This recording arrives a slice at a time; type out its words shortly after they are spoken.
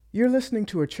You're listening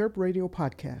to a Chirp Radio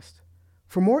podcast.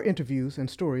 For more interviews and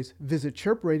stories, visit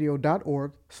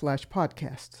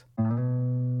chirpradio.org/podcasts.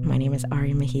 My name is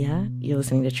Ari Mejia. You're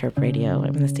listening to Chirp Radio.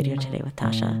 I'm in the studio today with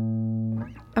Tasha.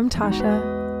 I'm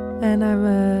Tasha, and I'm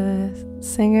a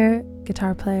singer,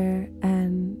 guitar player,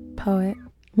 and poet,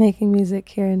 making music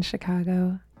here in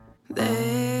Chicago.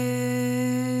 This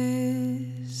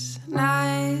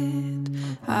night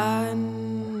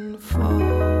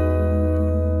unfolds.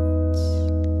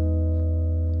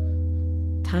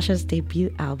 Tasha's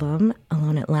debut album,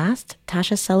 Alone at Last,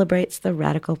 Tasha celebrates the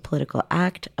radical political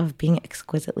act of being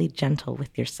exquisitely gentle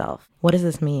with yourself. What does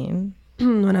this mean?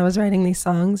 When I was writing these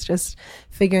songs, just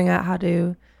figuring out how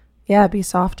to, be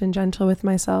soft and gentle with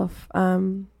myself,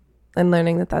 and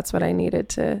learning that that's what I needed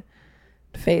to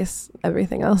face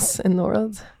everything else in the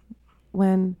world.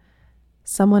 When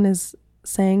someone is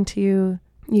saying to you,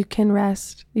 you can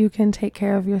rest, you can take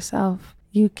care of yourself,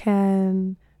 you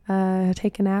can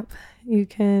take a nap, you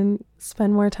can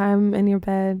spend more time in your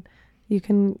bed, you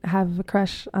can have a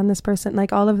crush on this person,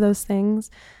 like all of those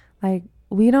things, like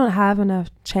we don't have enough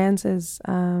chances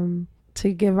to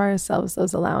give ourselves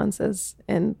those allowances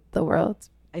in the world.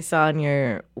 I saw on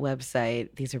your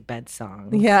website, these are bed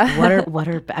songs. Yeah. What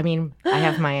are, I mean, I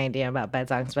have my idea about bed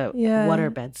songs, but what are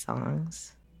bed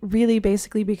songs? Really,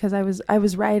 basically, because I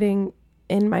was writing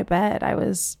in my bed. I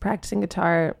was practicing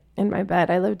guitar in my bed.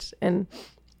 I lived in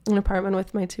an apartment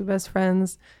with my two best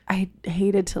friends. I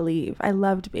hated to leave. I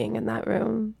loved being in that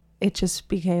room. It just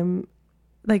became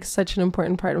like such an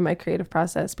important part of my creative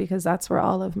process because that's where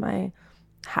all of my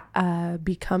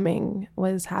becoming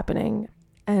was happening.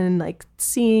 And like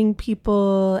seeing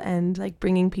people and like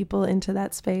bringing people into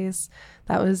that space,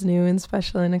 that was new and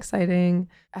special and exciting.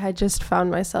 I had just found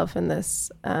myself in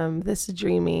this this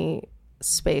dreamy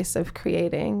space of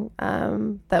creating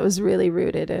that was really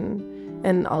rooted in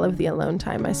all of the alone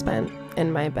time I spent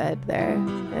in my bed there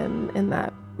and in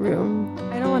that room.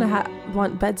 I don't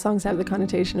want bed songs to have the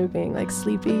connotation of being like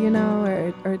sleepy,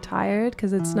 or tired,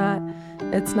 because it's not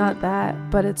that,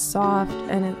 but it's soft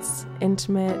and it's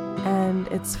intimate and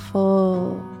it's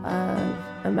full of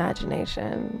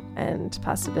imagination and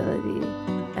possibility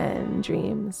and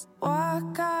dreams.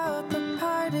 Walk out the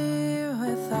party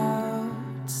without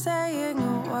saying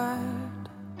a word.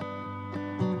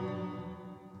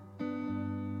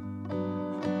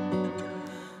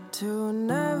 Too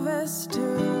nervous to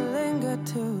linger,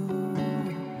 too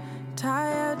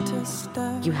tired to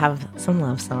stir. You have some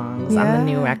love songs on the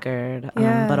new record,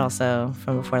 but also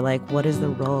from before. Like, what is the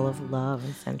role of love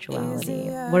and sensuality?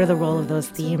 What are the role of those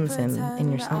themes in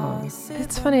your songs?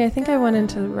 It's funny. I think I went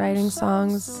into writing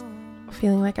songs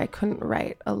feeling like I couldn't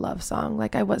write a love song,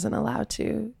 like I wasn't allowed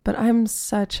to. But I'm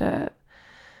such a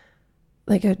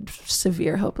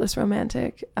severe hopeless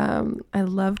romantic. I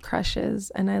love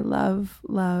crushes and I love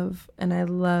love and I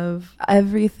love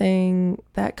everything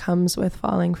that comes with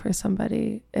falling for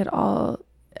somebody. I'm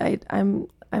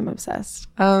obsessed.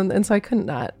 And so I couldn't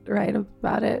not write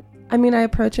about it. I mean, I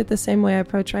approach it the same way I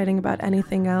approach writing about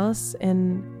anything else,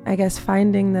 and I guess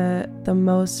finding the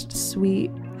most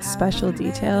sweet, special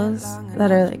details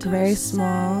that are like very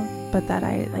small, but that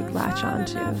I like latch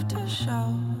onto.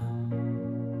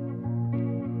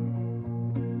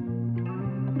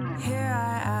 Here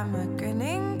I am, a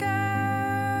grinning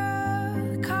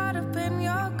girl, caught up in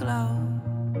your glow.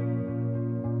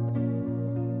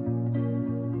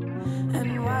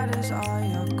 And what is all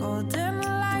your golden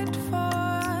light for,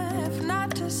 if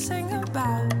not to sing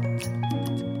about?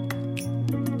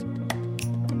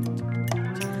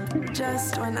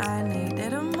 Just when I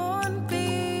needed a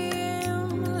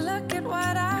moonbeam, look at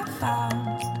what I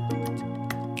found.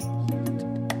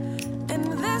 And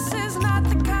this is not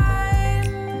the kind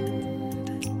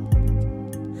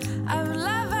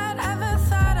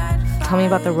Tell me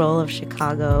about the role of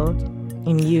Chicago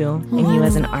in you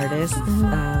as an artist.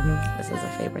 This is a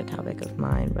favorite topic of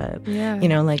mine, but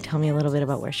tell me a little bit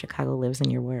about where Chicago lives in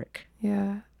your work.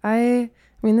 Yeah, I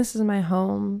mean, this is my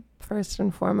home first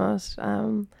and foremost.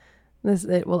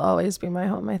 It will always be my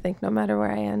home, I think, no matter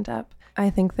where I end up. I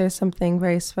think there's something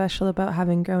very special about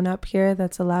having grown up here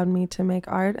that's allowed me to make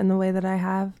art in the way that I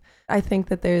have. I think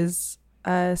that there's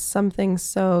something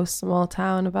so small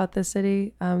town about this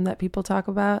city that people talk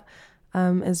about.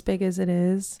 As big as it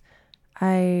is,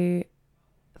 I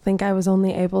think I was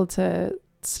only able to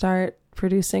start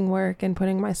producing work and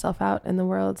putting myself out in the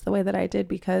world the way that I did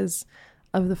because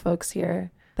of the folks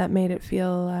here that made it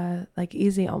feel like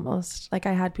easy almost. Like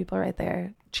I had people right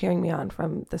there cheering me on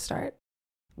from the start.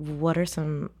 What are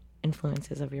some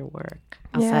influences of your work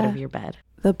outside of your bed?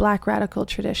 The Black radical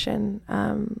tradition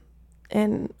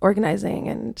in organizing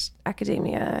and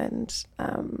academia and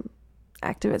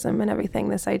activism and everything,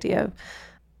 this idea of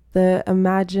the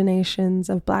imaginations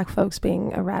of Black folks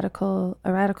being a radical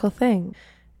thing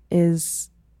is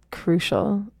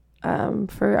crucial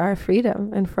for our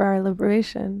freedom and for our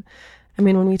liberation. I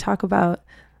mean, when we talk about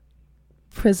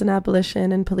prison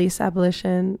abolition and police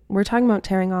abolition, we're talking about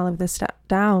tearing all of this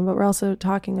down, but we're also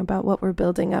talking about what we're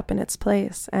building up in its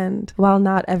place. And while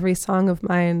not every song of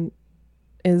mine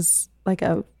is like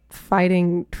a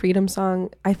fighting freedom song,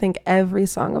 I think every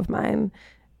song of mine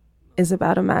is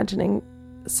about imagining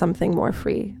something more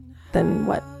free than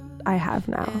what I have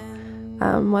now,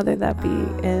 whether that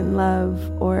be in love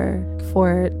or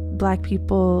for Black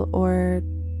people or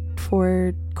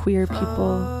for queer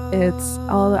people. It's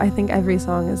all, I think every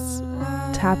song is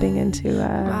tapping into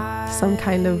some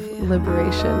kind of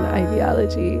liberation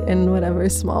ideology in whatever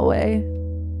small way.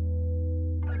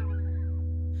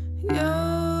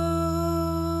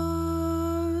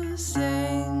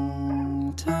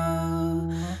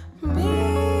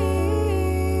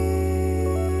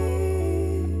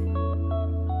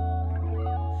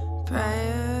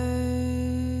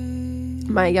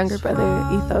 My younger brother,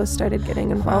 Ethos, started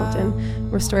getting involved in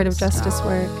restorative justice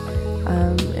work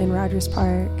in Rogers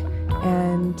Park,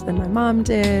 and then my mom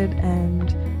did,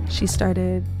 and she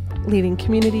started leading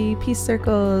community peace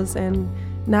circles, and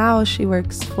now she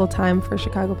works full-time for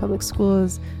Chicago Public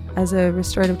Schools as a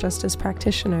restorative justice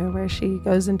practitioner, where she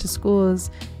goes into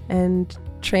schools and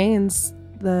trains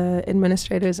the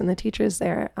administrators and the teachers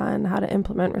there on how to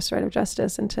implement restorative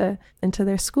justice into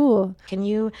their school. Can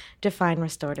you define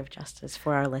restorative justice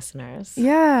for our listeners?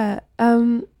 Yeah.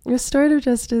 Restorative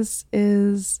justice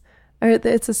it's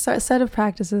a set of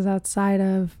practices outside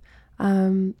of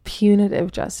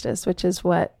punitive justice, which is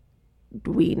what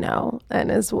we know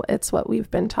and it's what we've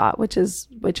been taught, which is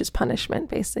punishment,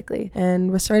 basically.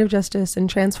 And restorative justice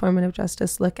and transformative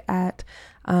justice look at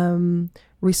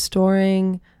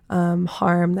restoring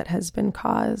harm that has been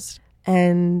caused,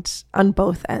 and on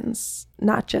both ends,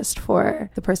 not just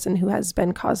for the person who has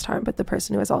been caused harm, but the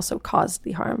person who has also caused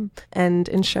the harm, and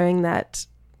ensuring that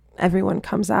everyone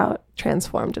comes out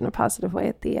transformed in a positive way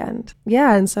at the end.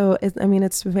 Yeah, and so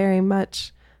it's very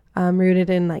much rooted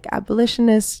in like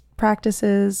abolitionist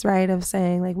practices, right? Of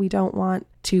saying like we don't want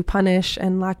to punish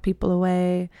and lock people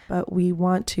away, but we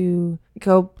want to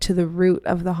go to the root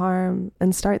of the harm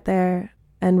and start there.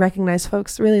 And recognize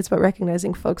folks, really it's about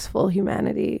recognizing folks' full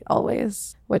humanity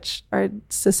always, which our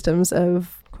systems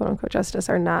of quote unquote justice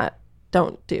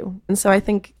don't do. And so I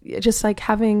think just like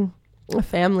having a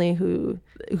family who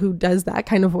does that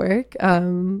kind of work,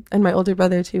 and my older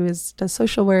brother too does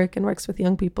social work and works with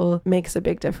young people, makes a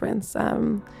big difference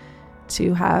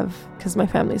to have, because my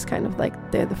family's kind of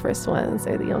like, they're the first ones,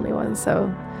 they're the only ones.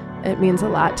 So it means a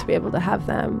lot to be able to have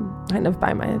them kind of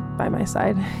by my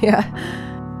side. Yeah.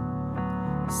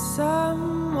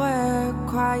 Somewhere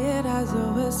quiet as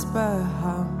a whisper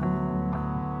hum.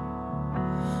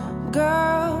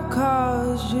 Girl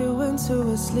calls you into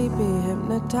a sleepy,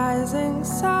 hypnotizing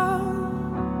song.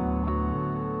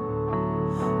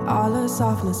 All her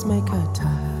softness make her tough.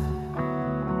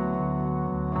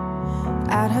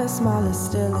 At her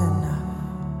smallest still enough.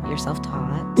 You're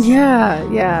self-taught?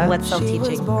 Yeah. What self-teaching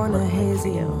She was born a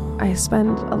hazy. you? I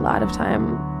spend a lot of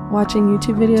time watching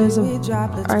YouTube videos of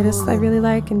artists I really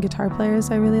like and guitar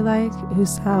players I really like,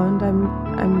 whose sound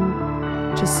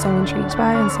I'm just so intrigued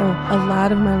by. And so a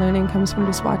lot of my learning comes from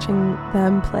just watching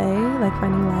them play, like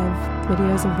finding live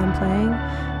videos of them playing,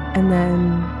 and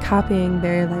then copying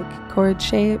their like chord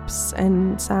shapes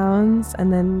and sounds,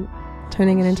 and then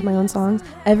turning it into my own songs.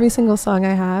 Every single song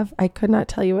I have, I could not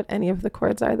tell you what any of the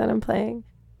chords are that I'm playing.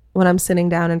 When I'm sitting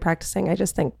down and practicing, I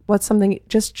just think,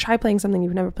 just try playing something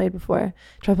you've never played before.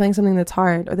 Try playing something that's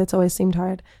hard or that's always seemed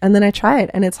hard. And then I try it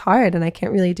and it's hard and I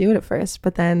can't really do it at first,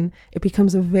 but then it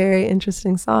becomes a very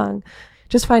interesting song.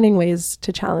 Just finding ways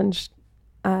to challenge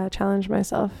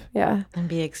myself. Yeah. And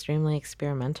be extremely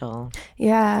experimental.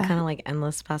 Yeah. Kind of like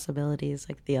endless possibilities,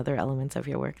 like the other elements of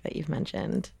your work that you've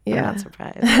mentioned. Yeah. I'm not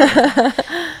surprised.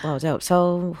 Whoa, dope.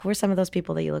 So who are some of those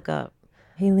people that you look up?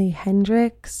 Haley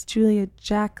Hendricks, Julia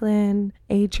Jacqueline,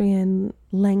 Adrienne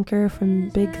Lenker from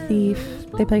Big Thief.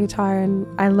 They play guitar and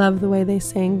I love the way they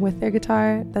sing with their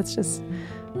guitar. That's just,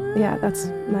 that's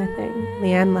my thing.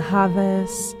 Leanne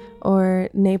LaHavis or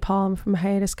Napalm from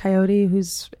Hiatus Coyote,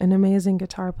 who's an amazing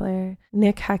guitar player.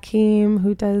 Nick Hakim,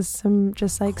 who does some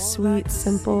just like sweet,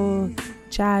 simple,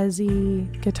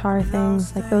 jazzy guitar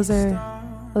things. Like those are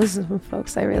some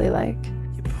folks I really like.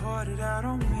 You poured it out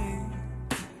on me.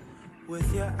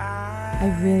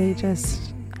 I really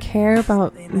just care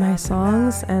about my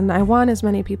songs and I want as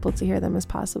many people to hear them as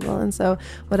possible. And so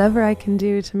whatever I can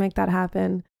do to make that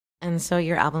happen, And so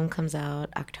your album comes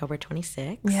out October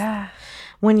 26th. Yeah.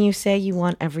 When you say you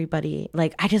want everybody,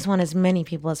 like, I just want as many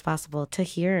people as possible to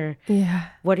hear,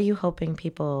 what are you hoping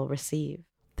people receive?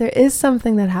 There is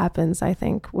something that happens, I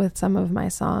think, with some of my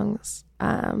songs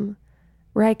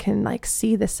where I can like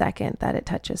see the second that it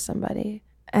touches somebody.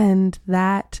 And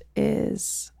that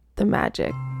is the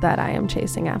magic that I am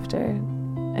chasing after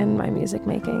in my music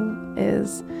making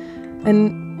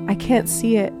and I can't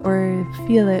see it or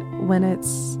feel it when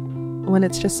it's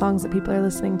just songs that people are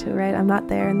listening to, right? I'm not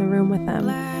there in the room with them.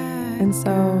 And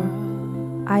so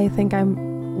I think I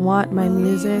want my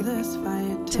music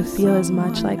to feel as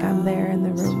much like I'm there in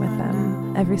the room with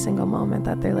them every single moment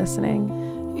that they're listening.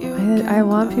 I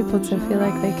want people to feel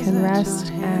like they can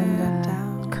rest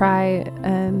and cry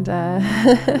and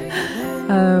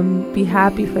be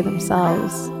happy for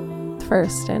themselves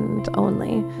first and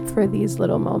only for these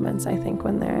little moments, I think,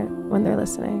 when they're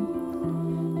listening.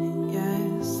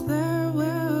 Yes, there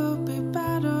will be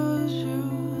battles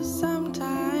you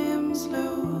sometimes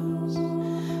lose.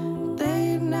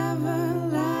 They never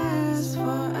last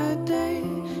for a day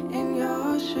in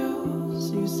your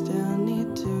shoes. You still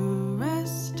need to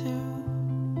rest too.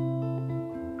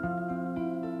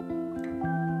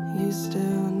 You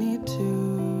still need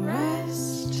to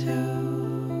rest too.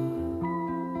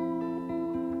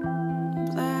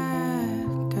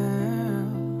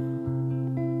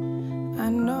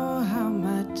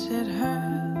 It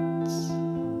hurts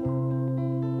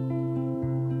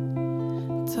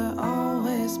to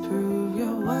always prove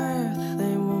your worth.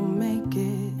 They won't make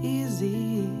it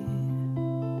easy,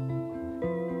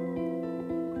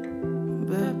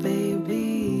 but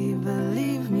baby,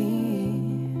 believe me.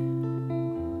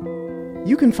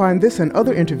 You can find this and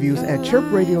other interviews at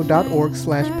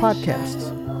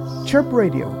chirpradio.org/podcasts. Chirp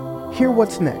Radio. Hear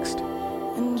what's next.